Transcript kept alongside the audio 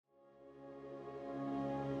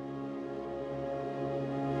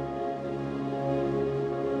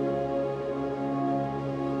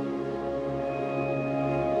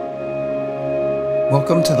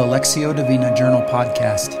Welcome to the Lectio Divina Journal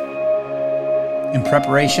podcast. In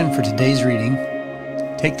preparation for today's reading,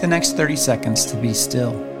 take the next 30 seconds to be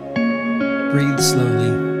still. Breathe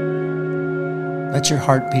slowly. Let your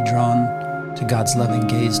heart be drawn to God's loving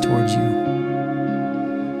gaze towards you.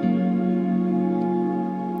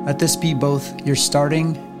 Let this be both your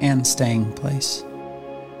starting and staying place,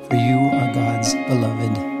 for you are God's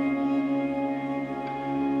beloved.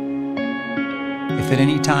 If at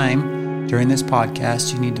any time during this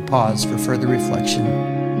podcast you need to pause for further reflection,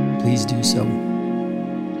 please do so.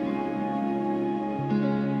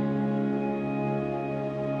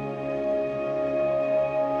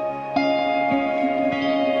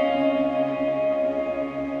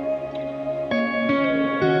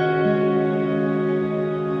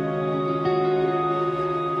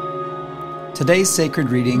 Today's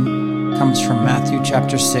sacred reading comes from Matthew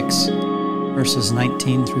chapter 6, verses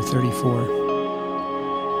 19 through 34.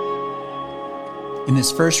 In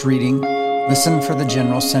this first reading, listen for the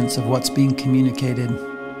general sense of what's being communicated.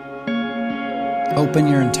 Open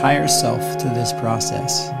your entire self to this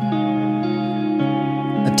process.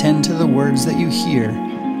 Attend to the words that you hear,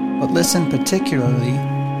 but listen particularly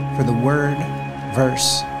for the word,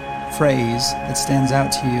 verse, phrase that stands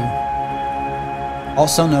out to you.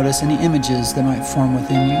 Also notice any images that might form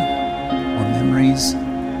within you, or memories,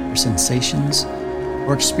 or sensations,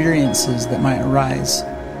 or experiences that might arise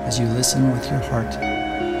as you listen with your heart.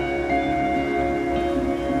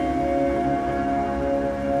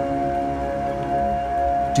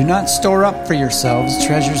 Do not store up for yourselves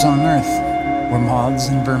treasures on earth, where moths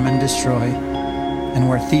and vermin destroy, and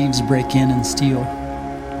where thieves break in and steal.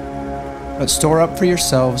 But store up for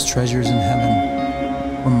yourselves treasures in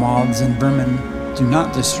heaven, where moths and vermin do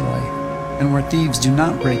not destroy, and where thieves do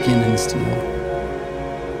not break in and steal.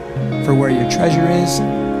 For where your treasure is,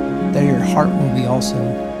 there your heart will be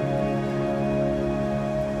also.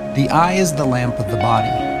 The eye is the lamp of the body.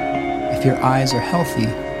 If your eyes are healthy,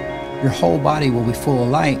 your whole body will be full of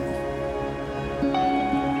light.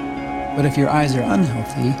 But if your eyes are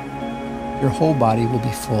unhealthy, your whole body will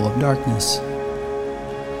be full of darkness.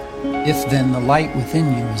 If then the light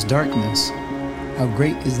within you is darkness, how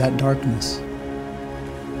great is that darkness?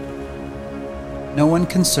 No one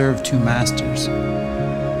can serve two masters.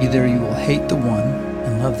 Either you will hate the one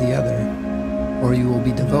and love the other, or you will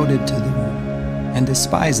be devoted to the one and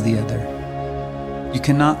despise the other. You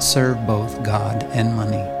cannot serve both God and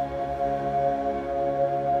money.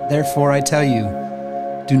 Therefore I tell you,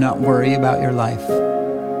 do not worry about your life,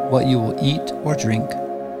 what you will eat or drink,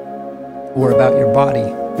 or about your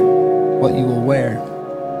body, what you will wear.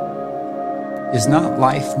 Is not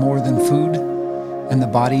life more than food, and the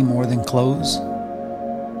body more than clothes?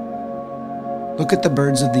 Look at the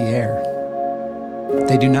birds of the air.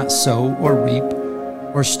 They do not sow or reap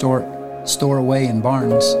or store away in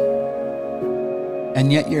barns,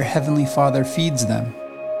 and yet your heavenly Father feeds them.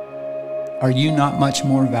 Are you not much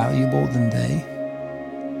more valuable than they?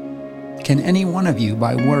 Can any one of you,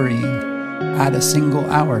 by worrying, add a single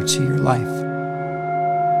hour to your life?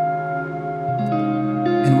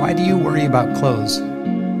 And why do you worry about clothes?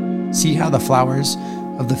 See how the flowers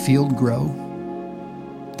of the field grow?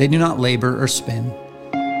 They do not labor or spin.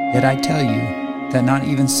 Yet I tell you that not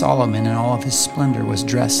even Solomon in all of his splendor was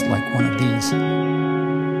dressed like one of these.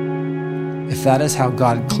 If that is how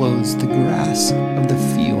God clothes the grass of the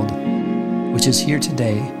field, which is here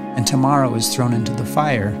today and tomorrow is thrown into the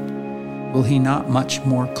fire, will he not much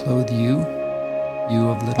more clothe you, you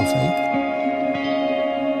of little faith?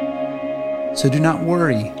 So do not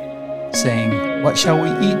worry, saying, what shall we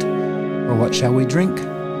eat? Or what shall we drink?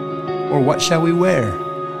 Or what shall we wear?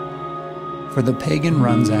 For the pagan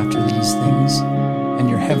runs after these things, and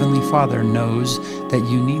your heavenly Father knows that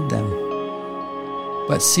you need them.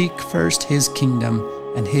 But seek first his kingdom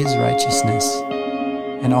and his righteousness,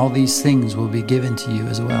 and all these things will be given to you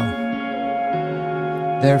as well.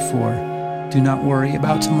 Therefore, do not worry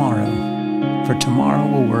about tomorrow, for tomorrow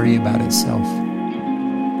will worry about itself.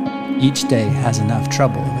 Each day has enough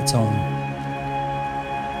trouble of its own.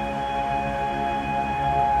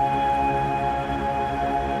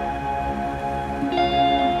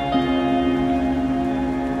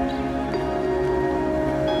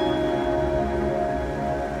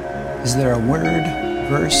 Is there a word,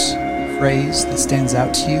 verse, phrase that stands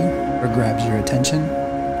out to you or grabs your attention?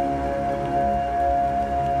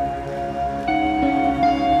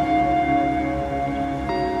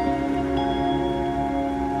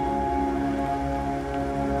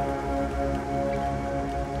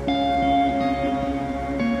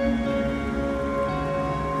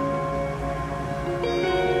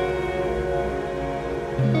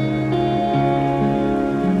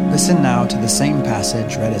 Listen now to the same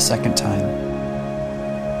passage read a second time.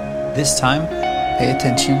 This time, pay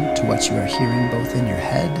attention to what you are hearing both in your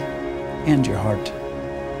head and your heart.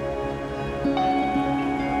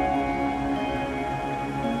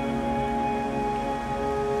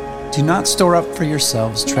 Do not store up for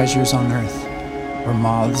yourselves treasures on earth, where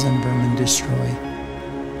moths and vermin destroy,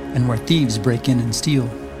 and where thieves break in and steal.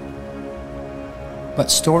 But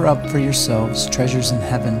store up for yourselves treasures in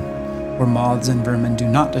heaven, where moths and vermin do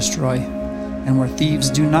not destroy, and where thieves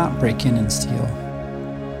do not break in and steal.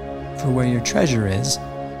 For where your treasure is,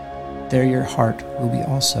 there your heart will be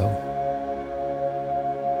also.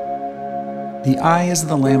 The eye is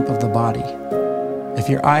the lamp of the body. If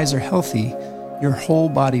your eyes are healthy, your whole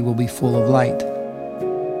body will be full of light.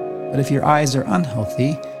 But if your eyes are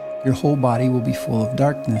unhealthy, your whole body will be full of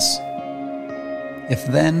darkness. If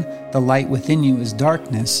then the light within you is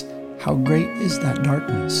darkness, how great is that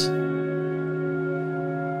darkness?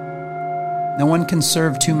 No one can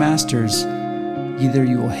serve two masters. Either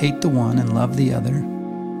you will hate the one and love the other,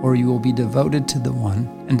 or you will be devoted to the one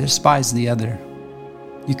and despise the other.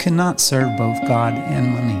 You cannot serve both God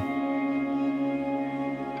and money.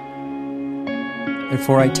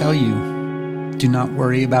 Therefore I tell you, do not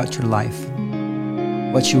worry about your life,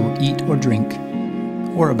 what you will eat or drink,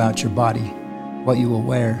 or about your body, what you will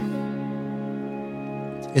wear.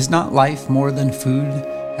 Is not life more than food,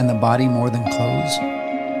 and the body more than clothes?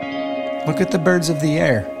 Look at the birds of the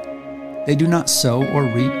air. They do not sow or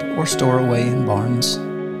reap or store away in barns,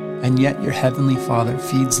 and yet your heavenly Father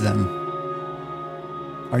feeds them.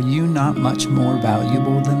 Are you not much more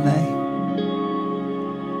valuable than they?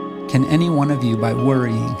 Can any one of you, by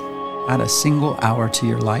worrying, add a single hour to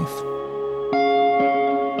your life?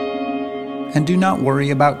 And do not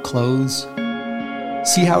worry about clothes.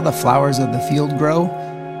 See how the flowers of the field grow?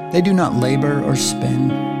 They do not labor or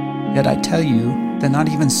spin. Yet I tell you that not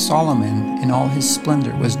even Solomon in all his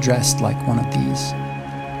splendor was dressed like one of these.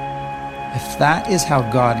 If that is how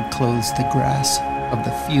God clothes the grass of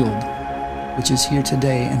the field, which is here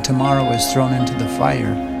today and tomorrow is thrown into the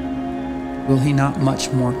fire, will he not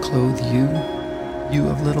much more clothe you, you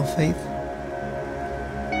of little faith?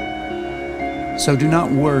 So do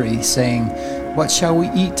not worry, saying, what shall we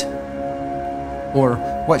eat? Or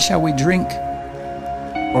what shall we drink?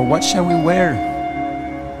 Or what shall we wear?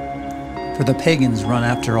 For the pagans run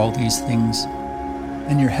after all these things,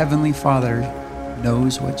 and your heavenly Father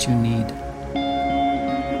knows what you need.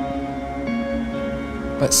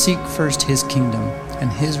 But seek first his kingdom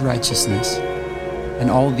and his righteousness, and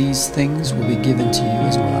all these things will be given to you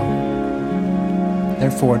as well.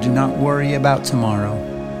 Therefore, do not worry about tomorrow,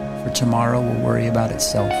 for tomorrow will worry about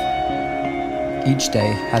itself. Each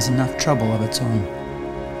day has enough trouble of its own.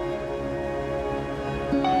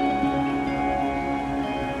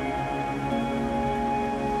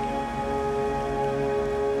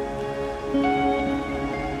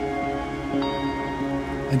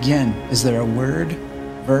 Again, is there a word,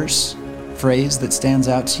 verse, phrase that stands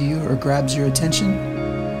out to you or grabs your attention?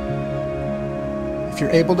 If you're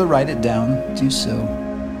able to write it down, do so,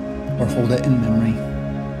 or hold it in memory.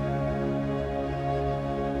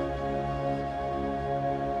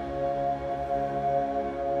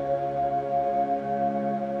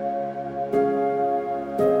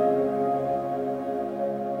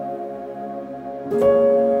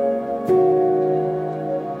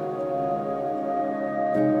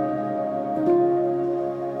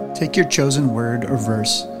 Take your chosen word or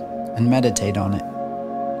verse and meditate on it.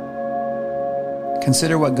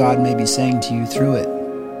 Consider what God may be saying to you through it.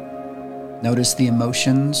 Notice the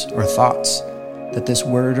emotions or thoughts that this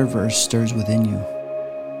word or verse stirs within you.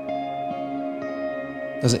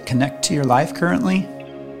 Does it connect to your life currently?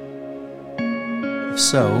 If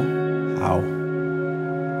so, how?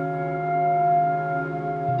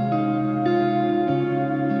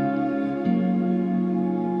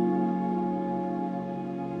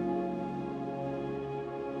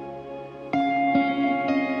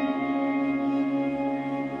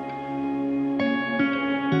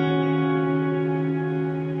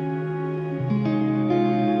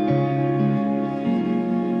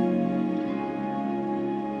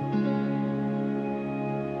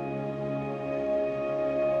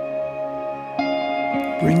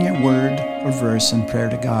 Bring your word or verse in prayer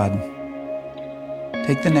to God.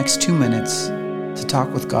 Take the next 2 minutes to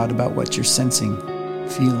talk with God about what you're sensing,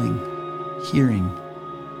 feeling, hearing,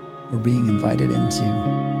 or being invited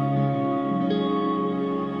into.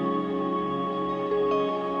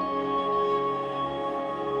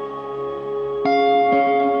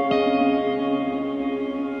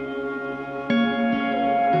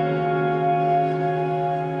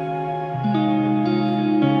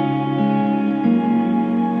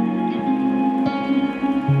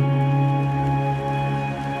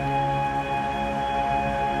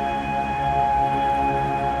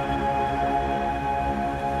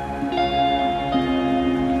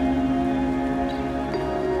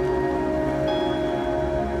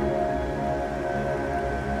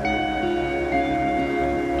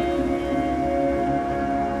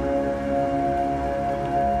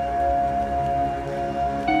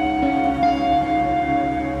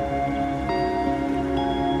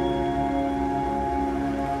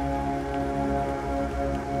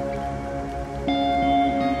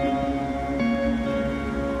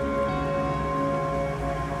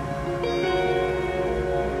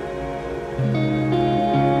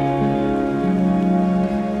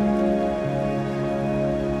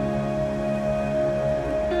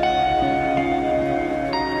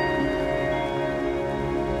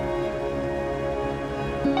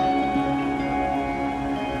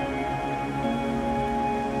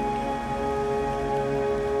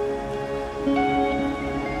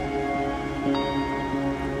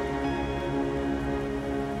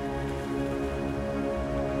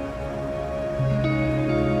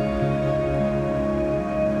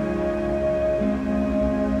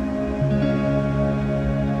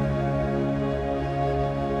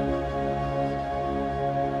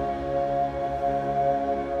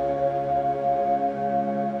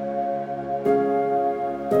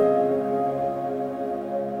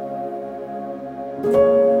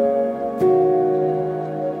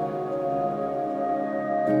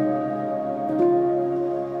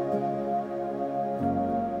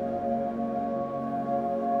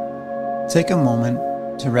 Take a moment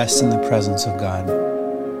to rest in the presence of God.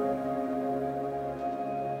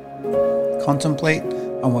 Contemplate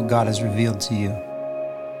on what God has revealed to you.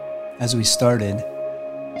 As we started,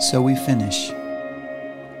 so we finish,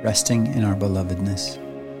 resting in our belovedness.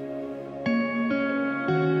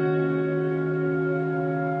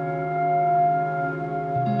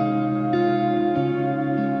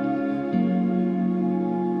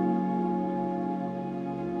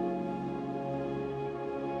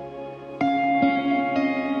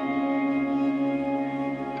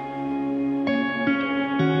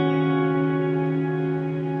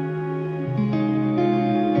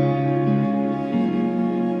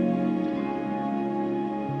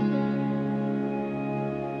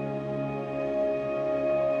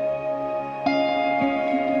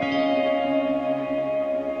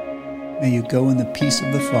 May you go in the peace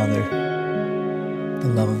of the Father, the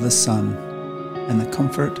love of the Son, and the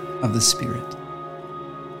comfort of the Spirit.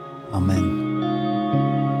 Amen.